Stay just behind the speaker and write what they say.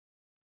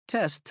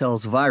Test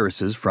Tells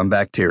Viruses from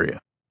Bacteria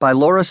by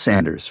Laura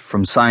Sanders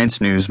from Science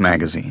News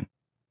Magazine.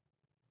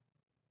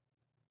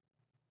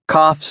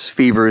 Coughs,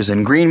 fevers,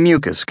 and green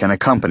mucus can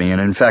accompany an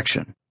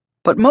infection,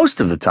 but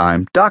most of the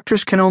time,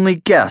 doctors can only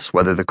guess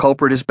whether the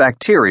culprit is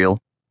bacterial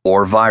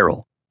or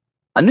viral.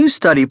 A new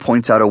study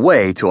points out a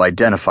way to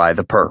identify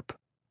the perp.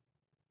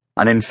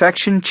 An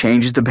infection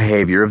changes the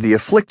behavior of the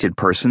afflicted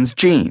person's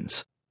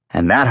genes,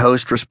 and that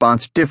host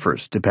response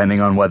differs depending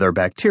on whether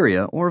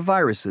bacteria or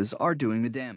viruses are doing the damage.